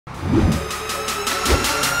I'm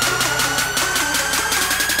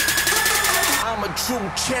a true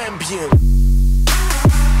champion.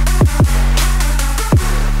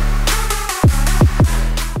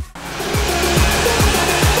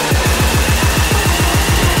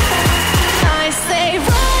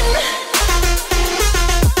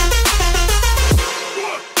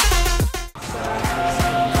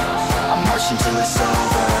 Till it's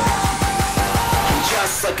over, I'm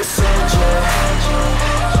just like a soldier.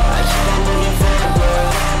 I keep on moving forward.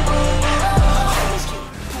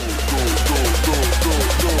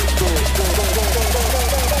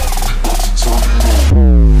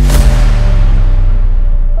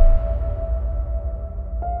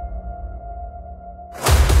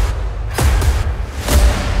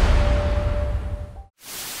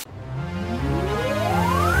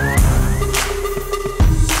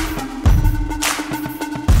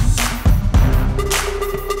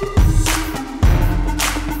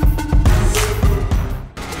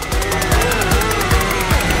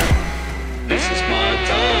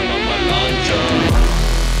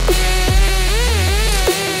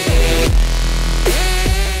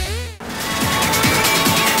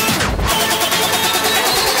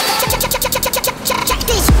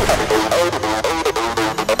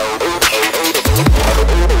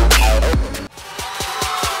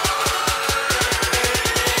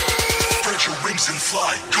 And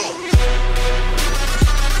fly, go!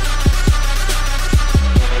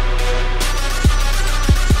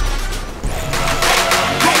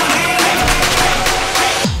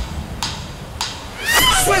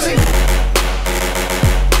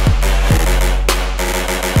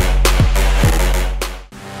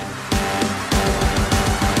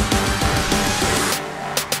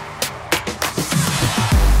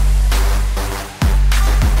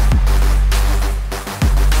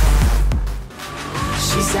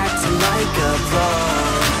 She's acting like a pro.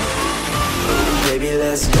 Ooh, baby,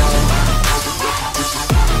 let's go.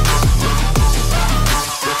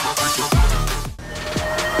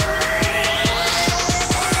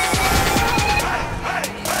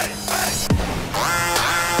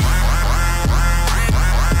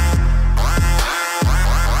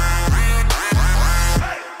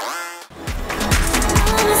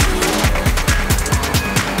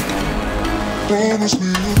 Promise me.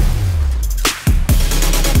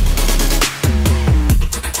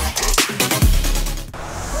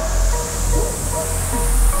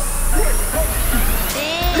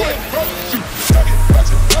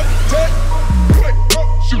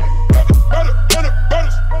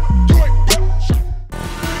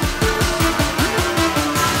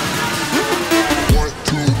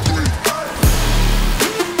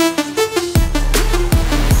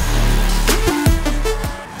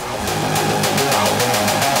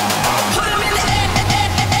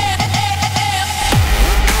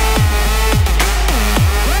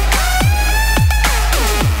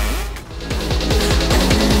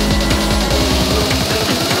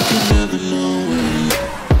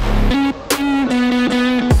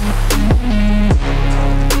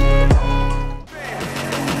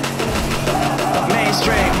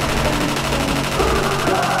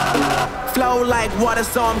 Flow like water,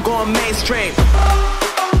 so I'm going mainstream.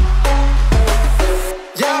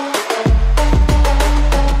 Yeah.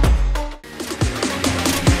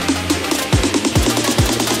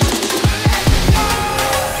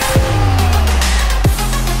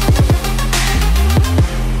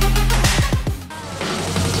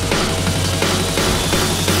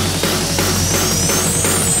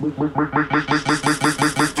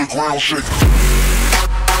 Make the ground shake.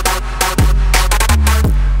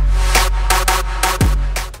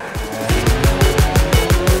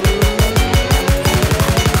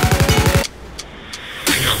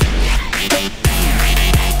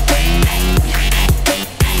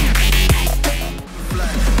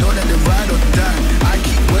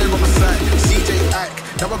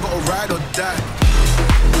 Now I gotta ride or die.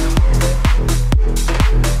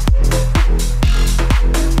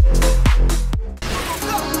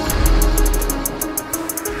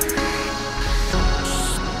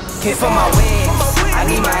 Hit for my wins, I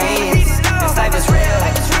need my ends. This life is real,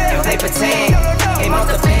 if they pretend. Game off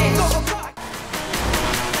the bench.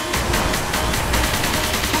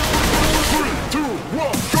 3, 2,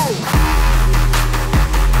 1, go!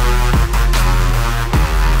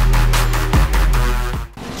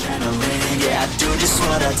 Yeah, I do just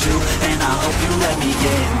what I do, and I hope you let me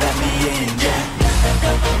in, yeah.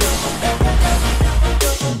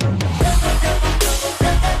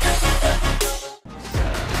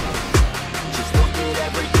 Just look at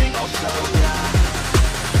everything I'll show ya.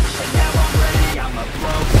 And now I'm ready, I'm a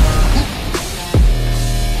pro.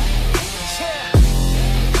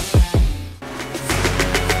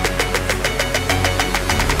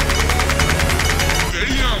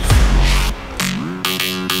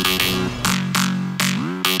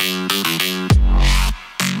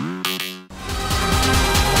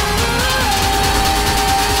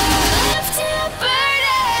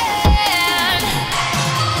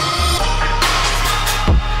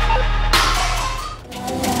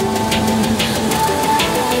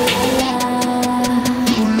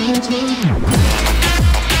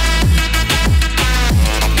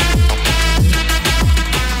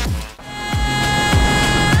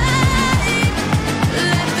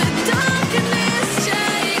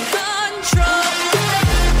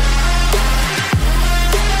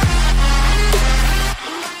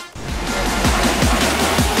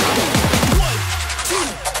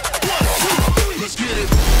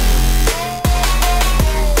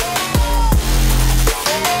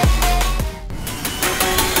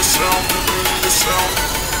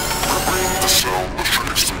 sound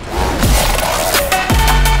effects that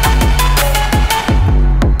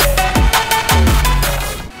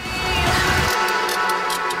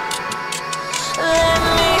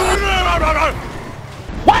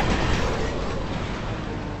What?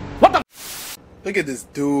 What the? Look at this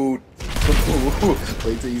dude.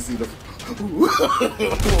 Wait till you see the.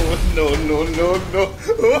 No, no, no, no.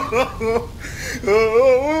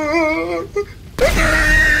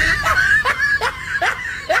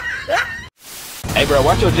 Hey, bro,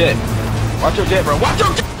 watch your jet. Watch your jet, bro. Watch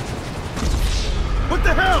your jet. What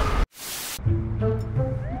the hell?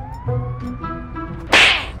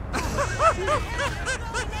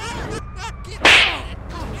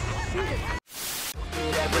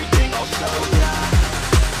 Everything I'll slow down.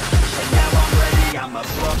 And now I'm ready, I'm a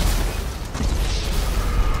pro.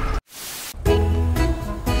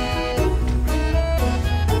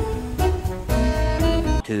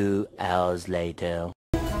 2 hours later.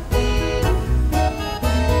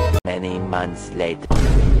 Many months later.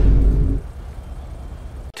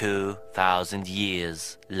 2,000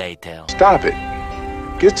 years later. Stop it.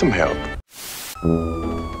 Get some help.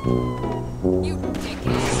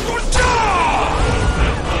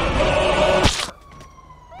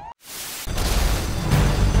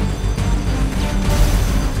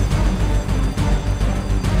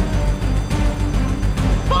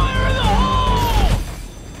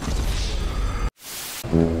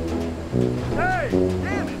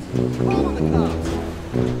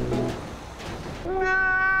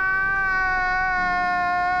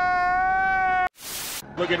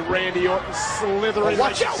 Look at Randy Orton slithering.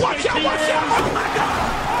 Watch out, watch out, watch out! Oh my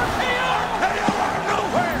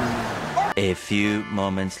God! A few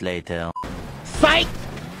moments later. Psych!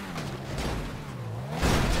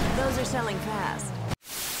 Those are selling fast.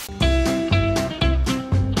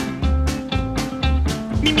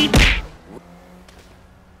 Nimii.